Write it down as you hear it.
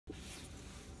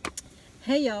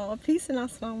Hey y'all, peace and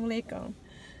assalamu alaikum.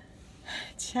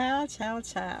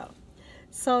 Ciao.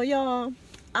 So y'all,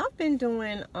 I've been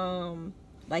doing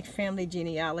like family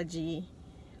genealogy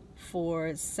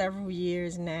for several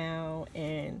years now,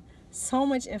 and so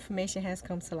much information has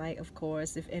come to light. Of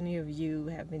course, if any of you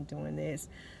have been doing this,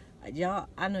 y'all,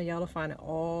 I know y'all are finding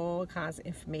all kinds of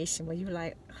information where you're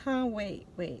like, huh, wait.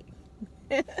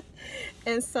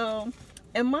 And so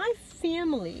in my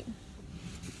family,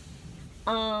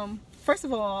 first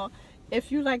of all,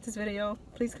 if you like this video,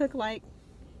 please click like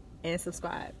and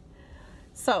subscribe.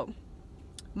 So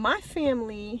my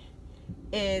family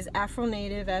is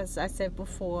Afro-Native, as I said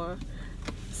before.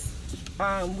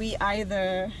 We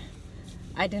either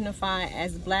identify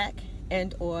as black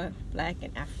and or black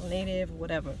and Afro-Native,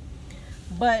 whatever,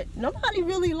 but nobody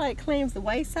really like claims the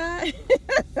white side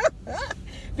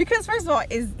because first of all,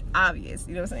 it's obvious,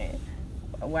 you know what I'm saying,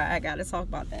 why I gotta talk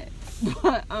about that.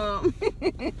 But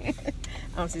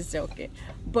I'm just joking.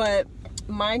 But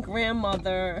my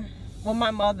grandmother, well,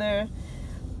 my mother,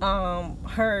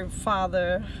 her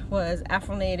father was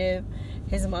Afro-Native,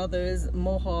 his mother's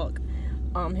Mohawk,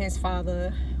 his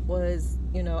father was,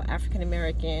 you know,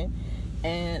 African-American,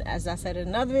 and as I said in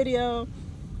another video,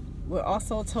 we're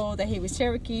also told that he was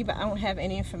Cherokee, but I don't have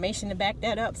any information to back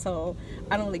that up, so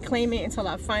I don't really claim it until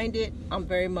I find it. I'm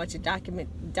very much a document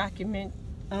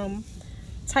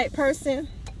type person.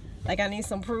 Like, I need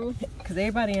some proof, because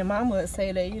everybody in my would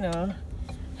say they, you know,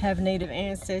 have Native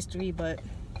ancestry, but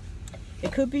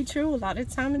it could be true. A lot of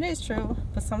the time it is true,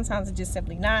 but sometimes it's just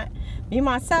simply not. Me,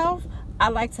 myself, I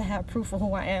like to have proof of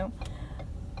who I am.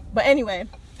 But anyway,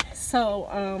 so,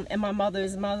 and my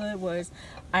mother's mother was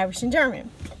Irish and German.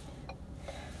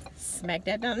 Smack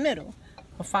that down the middle.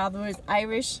 Her father was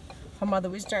Irish, her mother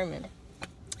was German.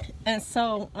 And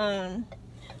so,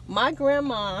 my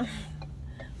grandma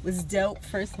was dope.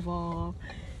 First of all,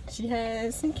 she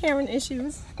has some Karen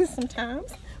issues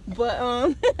sometimes, but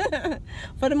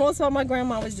for the most part, my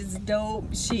grandma was just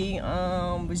dope. She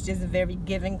was just a very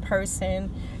giving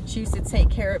person. She used to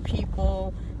take care of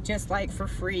people just like for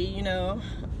free, you know,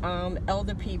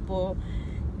 elder people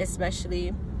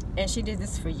especially, and she did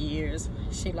this for years.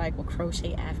 She like would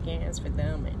crochet Afghans for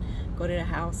them and go to the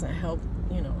house and help,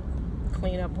 you know,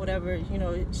 clean up whatever, you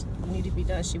know, needed to be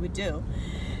done, she would do.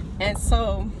 And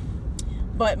so,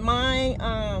 but my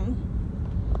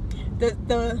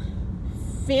the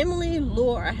family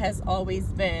lore has always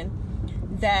been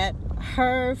that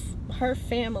her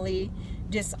family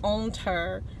disowned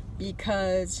her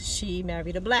because she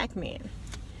married a black man.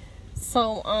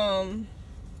 So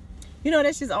you know,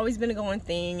 that's just always been a going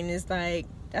thing, and it's like,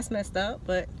 that's messed up.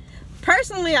 But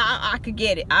personally, I could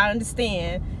get it. I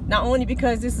understand, not only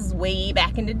because this is way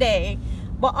back in the day,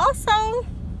 but also,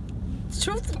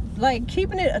 truth, like,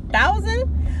 keeping it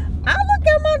 1,000, I look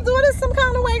at my daughters some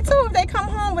kind of way too if they come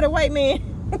home with a white man.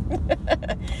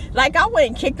 Like, I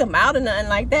wouldn't kick them out or nothing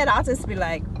like that. I'll just be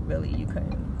like, really, you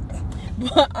couldn't?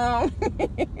 But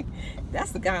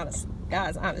that's the God's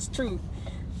honest truth.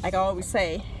 Like I always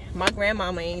say, my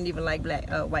grandmama ain't even like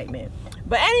white men.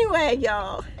 But anyway,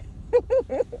 y'all.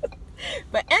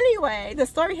 But anyway, the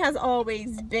story has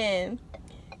always been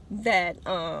that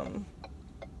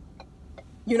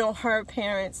you know, her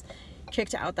parents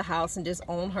kicked her out the house and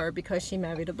disowned her because she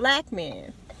married a black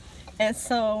man. And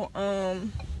so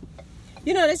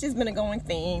you know, that's just been a going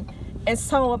thing. And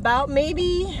so about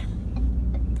maybe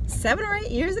 7 or 8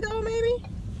 years ago, maybe,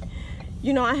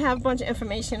 you know, I have a bunch of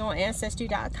information on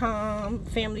Ancestry.com,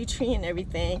 family tree and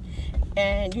everything,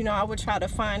 and you know, I would try to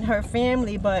find her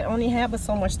family, but only have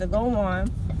so much to go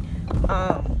on.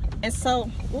 And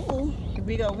so, ooh, here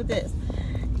we go with this.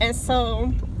 And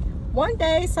so one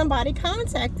day somebody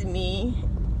contacted me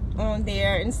on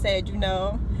there and said, you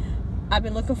know, I've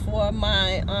been looking for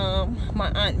my my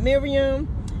Aunt Miriam.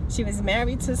 She was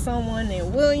married to someone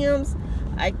named Williams.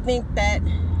 I think that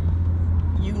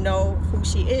you know who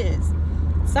she is.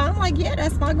 So I'm like, yeah,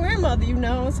 that's my grandmother, you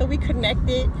know. So we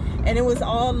connected, and it was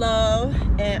all love.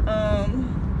 And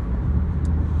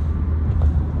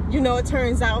you know, it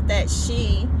turns out that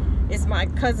she is my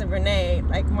cousin Renee,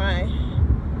 like my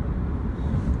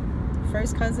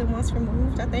first cousin once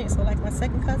removed, I think. So like my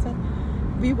second cousin,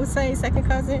 we would say second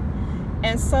cousin.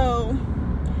 And so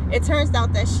it turns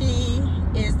out that she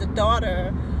is the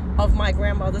daughter of my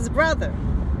grandmother's brother.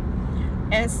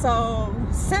 And so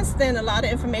since then, a lot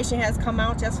of information has come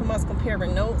out just from us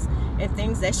comparing notes and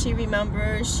things that she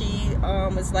remembers. She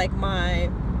is like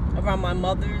around my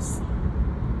mother's,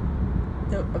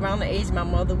 around the age my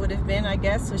mother would have been, I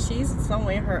guess. So she's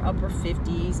somewhere in her upper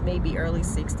 50s, maybe early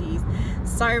 60s.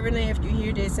 Sorry, Renee, if you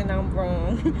hear this and I'm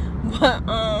wrong. But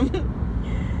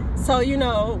So, you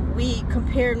know, we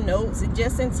compare notes and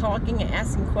just in talking and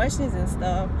asking questions and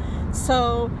stuff.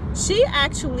 So she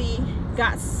actually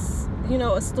got, you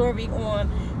know, a story on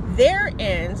their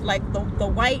end, like the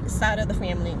white side of the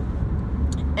family.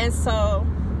 And so,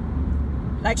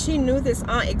 like, she knew this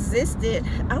aunt existed.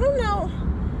 I don't know.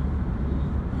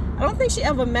 I don't think she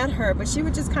ever met her, but she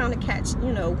would just kind of catch,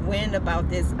 you know, wind about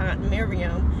this Aunt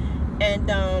Miriam. And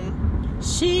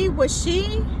what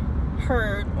she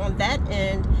heard on that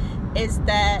end is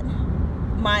that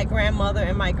my grandmother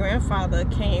and my grandfather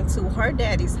came to her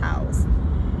daddy's house,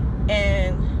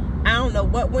 and I don't know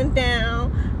what went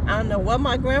down. I don't know what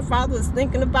my grandfather was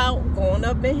thinking about going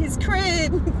up in his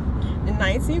crib in the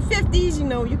 1950s. You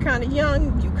know, you kind of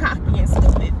young, you cocky and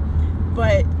stupid,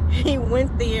 but he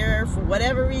went there for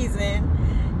whatever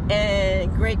reason,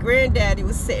 and great granddaddy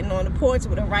was sitting on the porch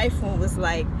with a rifle and was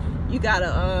like, you got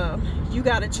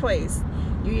a choice.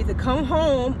 You either come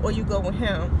home or you go with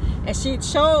him. And she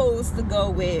chose to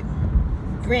go with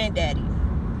granddaddy.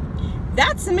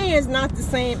 That to me is not the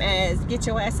same as get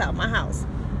your ass out my house.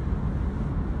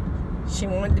 She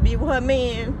wanted to be with her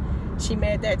man. She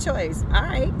made that choice. All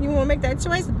right, you want to make that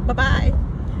choice? Bye-bye.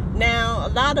 Now, a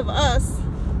lot of us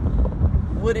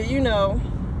would have, you know,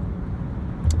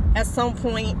 at some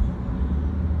point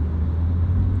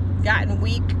gotten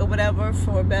weak or whatever,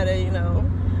 for a better, you know,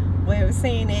 way of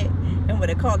saying it, and would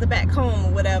have called it back home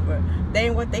or whatever. They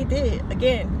ain't what they did.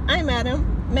 Again, I'm mad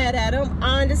at them.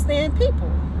 I understand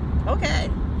people. Okay,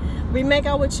 we make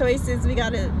our choices. We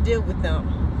got to deal with them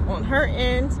on her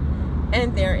end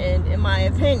and their end, in my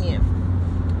opinion.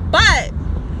 But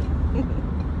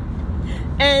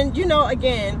and you know,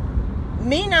 again,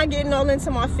 me not getting all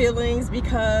into my feelings,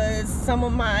 because some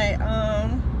of my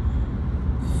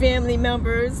family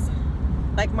members,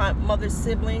 like my mother's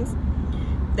siblings,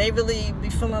 they really be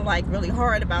feeling like really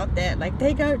hard about that. Like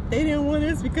they didn't want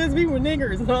us because we were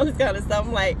niggers and all this kind of stuff.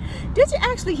 I'm like, did you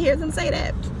actually hear them say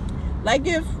that? Like,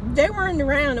 if they weren't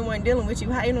around and weren't dealing with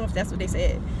you, how you know if that's what they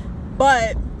said?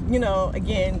 But, you know,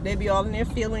 again, they be all in their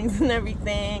feelings and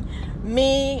everything.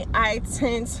 Me, I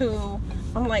tend to,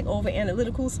 I'm like over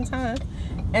analytical sometimes.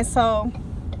 And so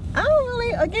I don't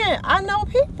really, again, I know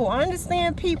people. I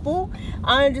understand people.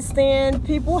 I understand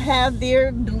people have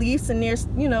their beliefs and their,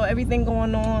 you know, everything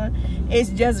going on.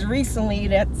 It's just recently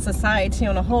that society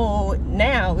on a whole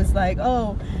now is like,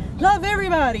 oh, love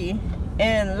everybody.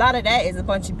 And a lot of that is a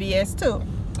bunch of BS too.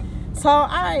 So, all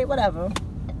right, whatever.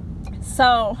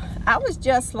 So I was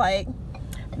just like,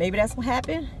 maybe that's what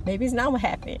happened. Maybe it's not what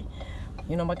happened.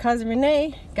 You know, my cousin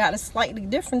Renee got a slightly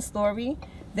different story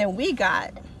than we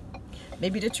got.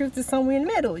 Maybe the truth is somewhere in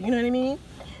the middle, you know what I mean?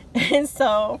 And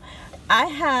so I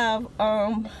have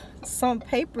some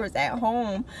papers at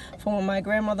home from when my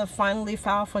grandmother finally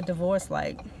filed for divorce,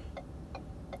 like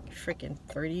freaking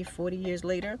 30, 40 years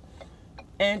later.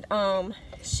 And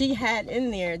she had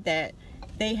in there that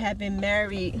they had been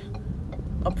married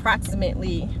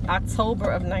approximately October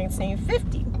of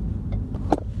 1950.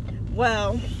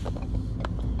 Well,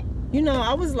 you know,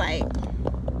 I was like,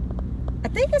 I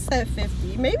think it said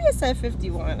 50, maybe it said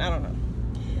 51, I don't know.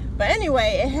 But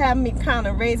anyway, it had me kind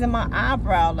of raising my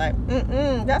eyebrow like,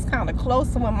 that's kind of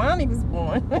close to when mommy was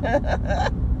born.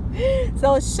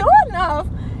 So sure enough,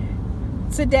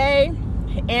 today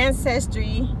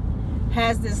Ancestry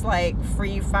has this like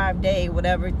free 5-day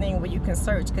whatever thing where you can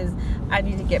search, because I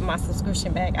need to get my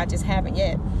subscription back. I just haven't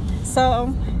yet.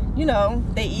 So, you know,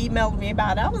 they emailed me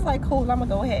about it. I was like, cool, I'm gonna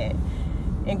go ahead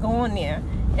and go on there.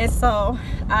 And so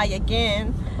I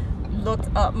again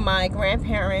looked up my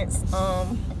grandparents'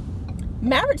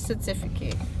 marriage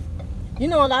certificate. You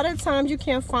know, a lot of times you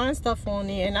can't find stuff on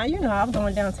there. And now, you know, I'm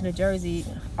going down to the Jersey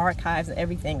archives and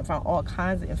everything and found all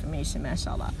kinds of information,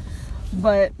 mashallah.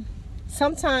 But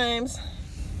sometimes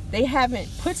they haven't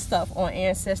put stuff on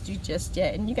Ancestry just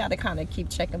yet, and you got to kind of keep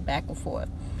checking back and forth.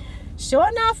 Sure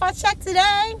enough, I checked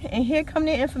today, and here come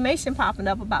the information popping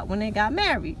up about when they got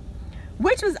married,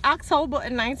 which was October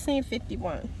of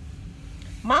 1951.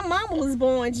 My mama was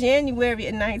born January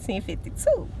of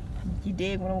 1952. You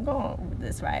dig where I'm going with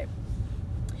this, right?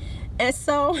 And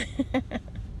so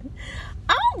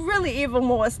I'm really even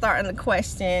more starting to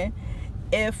question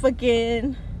if,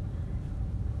 again,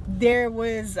 there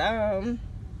was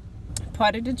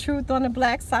part of the truth on the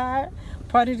black side,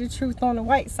 part of the truth on the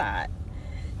white side.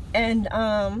 And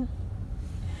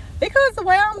because the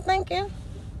way I'm thinking,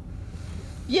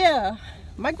 yeah,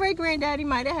 my great granddaddy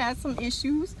might have had some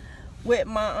issues with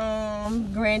my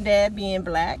granddad being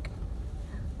black.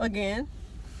 Again,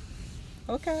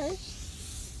 okay,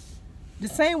 the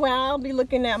same way I'll be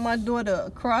looking at my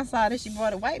daughter cross-eyed if she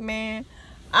brought a white man,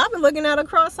 I've been looking at her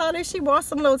cross-eyed. She brought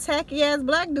some little tacky ass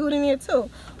black dude in here too.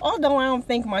 Although I don't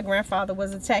think my grandfather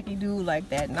was a tacky dude like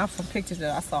that, not from pictures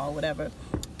that I saw or whatever,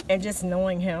 and just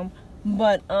knowing him.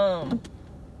 But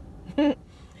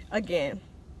again,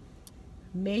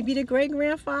 maybe the great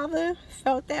grandfather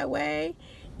felt that way.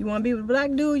 You want to be with a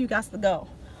black dude, you got to go.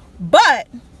 But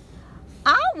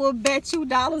I will bet you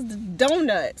dollars to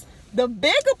donuts, the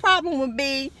bigger problem would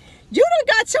be you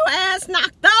done got your ass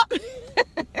knocked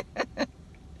up.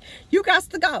 You got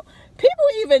to go. People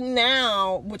even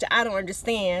now, which I don't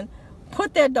understand,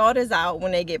 put their daughters out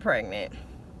when they get pregnant.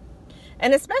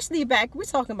 And especially back, we're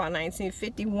talking about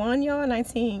 1951,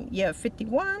 y'all.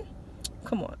 51.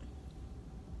 Come on.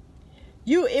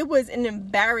 It was an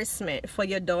embarrassment for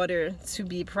your daughter to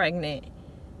be pregnant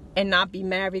and not be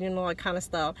married and all that kind of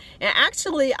stuff. And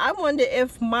actually, I wonder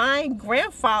if my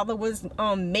grandfather was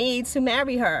made to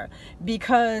marry her,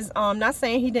 because not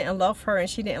saying he didn't love her and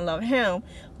she didn't love him,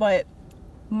 but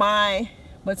my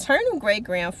maternal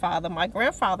great-grandfather, my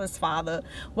grandfather's father,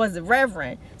 was a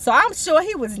reverend. So I'm sure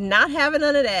he was not having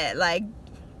none of that. Like,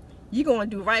 you gonna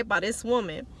do right by this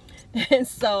woman. And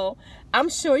so I'm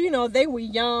sure, you know, they were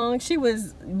young. She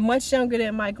was much younger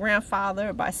than my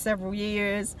grandfather by several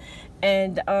years.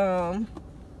 And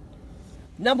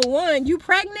number one, you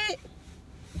pregnant,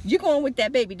 you going with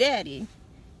that baby daddy.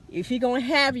 If he gonna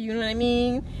have you, you know what I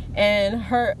mean? And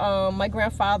her, my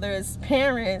grandfather's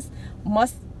parents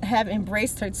must have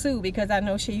embraced her too, because I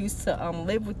know she used to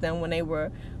live with them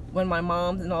when my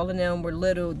mom and all of them were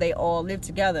little. They all lived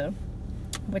together,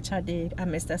 which I did. I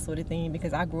miss that sort of thing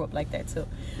because I grew up like that too.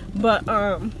 But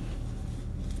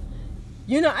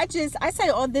you know, I say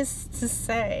all this to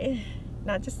say,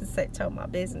 not just to tell my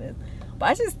business, but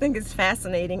I just think it's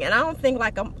fascinating. And I don't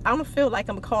feel like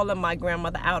I'm calling my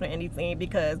grandmother out or anything,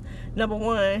 because number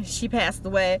one, she passed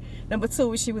away. Number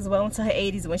two, she was well into her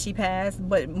 80s when she passed.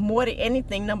 But more than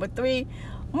anything, number three,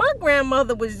 my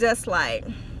grandmother was just like,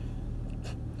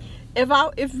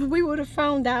 if we would have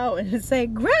found out and say,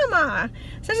 Grandma,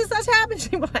 such and such happened, she'd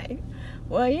be like,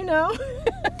 well, you know.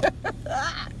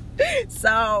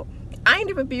 So I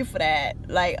ain't even be for that.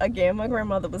 Like, again, my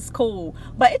grandmother was cool,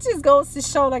 but it just goes to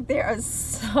show, like, there are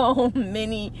so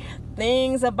many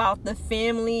things about the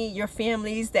family, your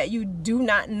families, that you do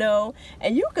not know,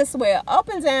 and you can swear up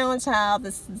and down, child,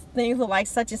 this things are like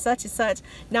such and such and such.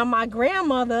 Now, my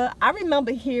grandmother, I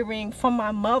remember hearing from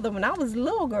my mother when I was a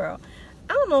little girl.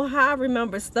 I don't know how I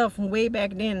remember stuff from way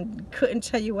back then. Couldn't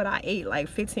tell you what I ate like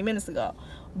 15 minutes ago,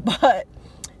 but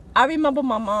I remember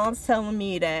my mom telling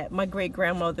me that my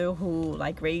great-grandmother, who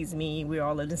like raised me, we were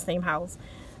all in the same house,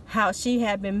 how she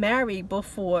had been married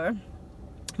before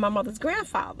my mother's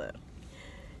grandfather.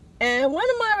 And one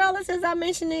of my relatives, I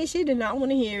mentioned it, she did not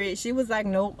want to hear it. She was like,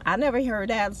 nope, I never heard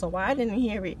that, so I didn't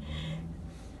hear it.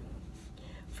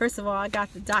 First of all, I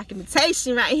got the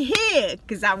documentation right here,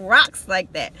 because I rocks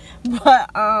like that.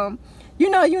 But you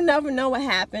know, you never know what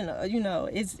happened. You know,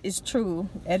 it's true.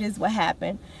 It is what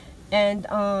happened. And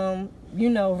you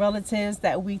know, relatives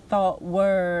that we thought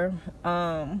were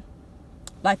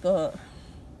like a,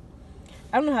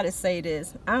 I don't know how to say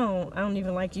this. I don't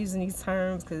even like using these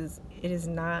terms, because it is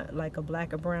not like a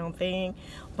black or brown thing,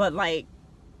 but like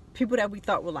people that we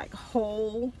thought were like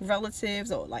whole relatives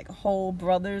or like whole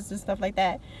brothers and stuff like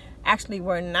that actually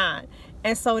were not.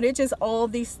 And so they're just all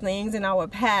these things in our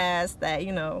past that,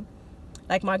 you know,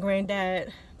 like my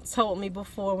granddad told me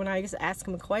before when I used to ask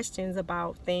him questions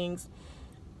about things,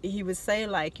 he would say,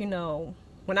 like, you know,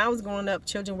 when I was growing up,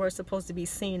 children were supposed to be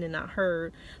seen and not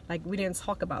heard. Like, we didn't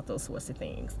talk about those sorts of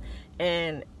things.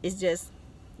 And it's just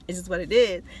what it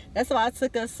is. That's why it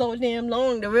took us so damn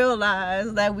long to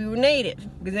realize that we were native,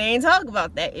 because they ain't talk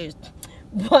about that ish.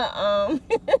 But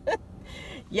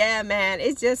yeah, man,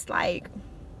 it's just like,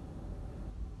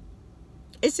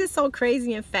 it's just so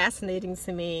crazy and fascinating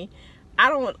to me.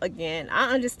 I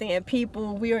understand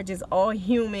people, we are just all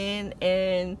human,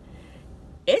 and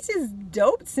it's just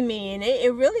dope to me. And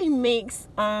it really makes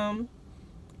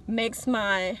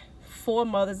my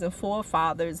foremothers and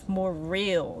forefathers more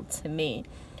real to me,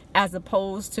 as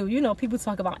opposed to, you know, people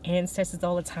talk about ancestors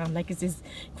all the time like it's this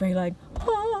great, like,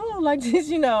 oh, like this,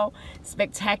 you know,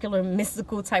 spectacular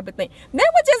mystical type of thing. They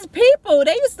were just people.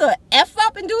 They used to F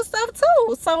up and do stuff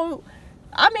too. So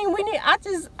I mean,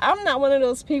 I'm not one of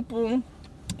those people.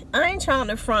 I ain't trying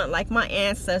to front like my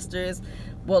ancestors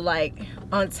were like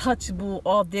untouchable,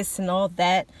 all this and all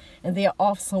that, and they're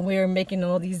off somewhere making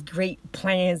all these great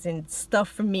plans and stuff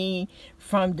for me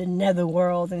from the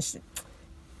netherworld and shit.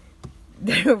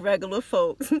 They're regular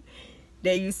folks.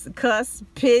 They used to cuss,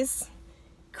 piss,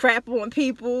 crap on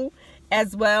people,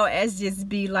 as well as just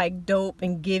be like dope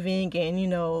and giving and, you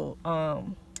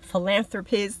know,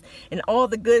 philanthropist and all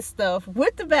the good stuff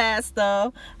with the bad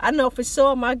stuff. I know for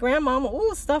sure my grandmama,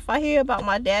 ooh, stuff I hear about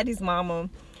my daddy's mama,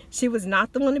 she was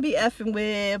not the one to be effing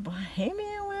with. But hey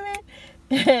man,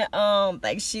 women,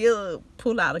 like she'll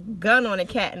pull out a gun on a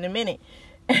cat in a minute.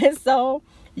 And so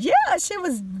yeah, she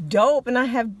was dope, and I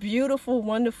have beautiful,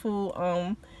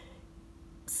 wonderful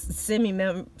semi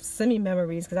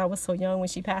memories because I was so young when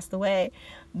she passed away.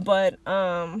 But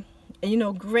you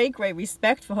know, great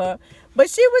respect for her. But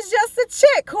she was just a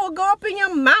chick who'll go up in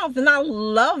your mouth, and I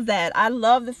love that. I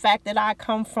love the fact that I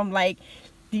come from like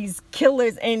these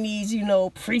killers and these, you know,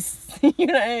 priests, you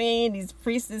know what I mean, these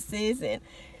priestesses, and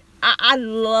I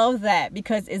love that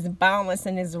because it's balanced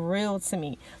and it's real to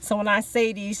me. So when I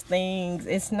say these things,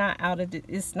 it's not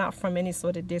it's not from any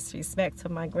sort of disrespect to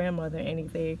my grandmother or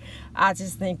anything. I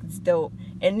just think it's dope.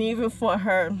 And even for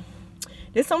her,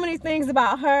 there's so many things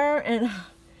about her, and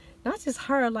not just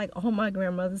her, like all my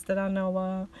grandmothers that I know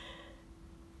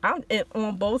of.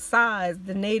 On both sides,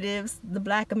 the natives, the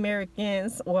Black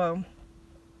Americans. Well,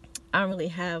 I don't really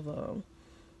have a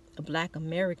Black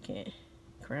American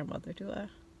grandmother, do I?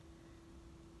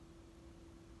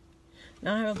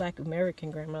 No, I have a Black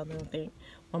American grandmother, I think.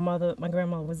 My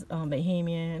grandma was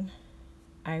Bahamian,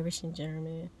 Irish, and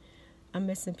German. I'm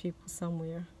missing people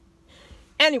somewhere.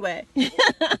 Anyway.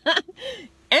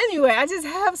 Anyway, I just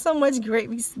have so much great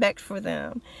respect for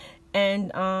them.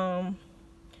 And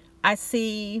I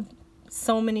see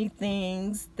so many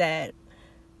things that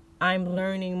I'm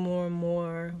learning more and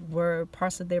more were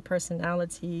parts of their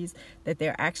personalities, that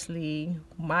they're actually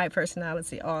my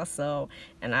personality also.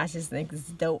 And I just think it's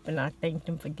dope, and I thank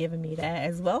them for giving me that,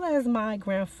 as well as my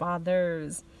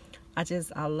grandfathers.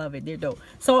 I love it. They're dope.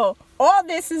 So all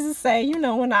this is to say, you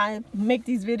know, when I make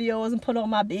these videos and put all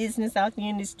my business out there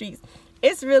in the streets,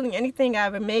 it's really anything I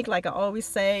ever make, like I always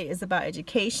say, is about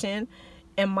education.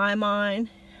 In my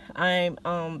mind, I'm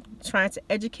trying to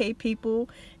educate people,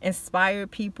 inspire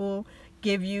people,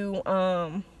 give you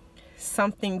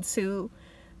something to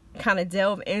kind of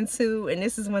delve into. And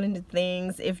this is one of the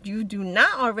things, if you do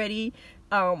not already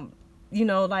you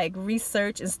know, like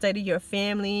research and study your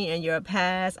family and your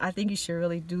past, I think you should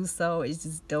really do so. It's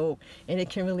just dope, and it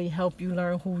can really help you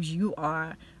learn who you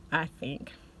are, I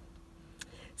think.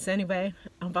 So anyway,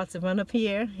 I'm about to run up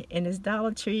here in this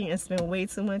Dollar Tree and spend way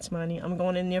too much money. I'm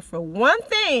going in there for one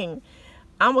thing.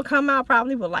 I'm going to come out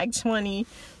probably with like 20.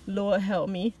 Lord help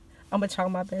me. I'm going to try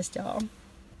my best, y'all.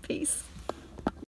 Peace.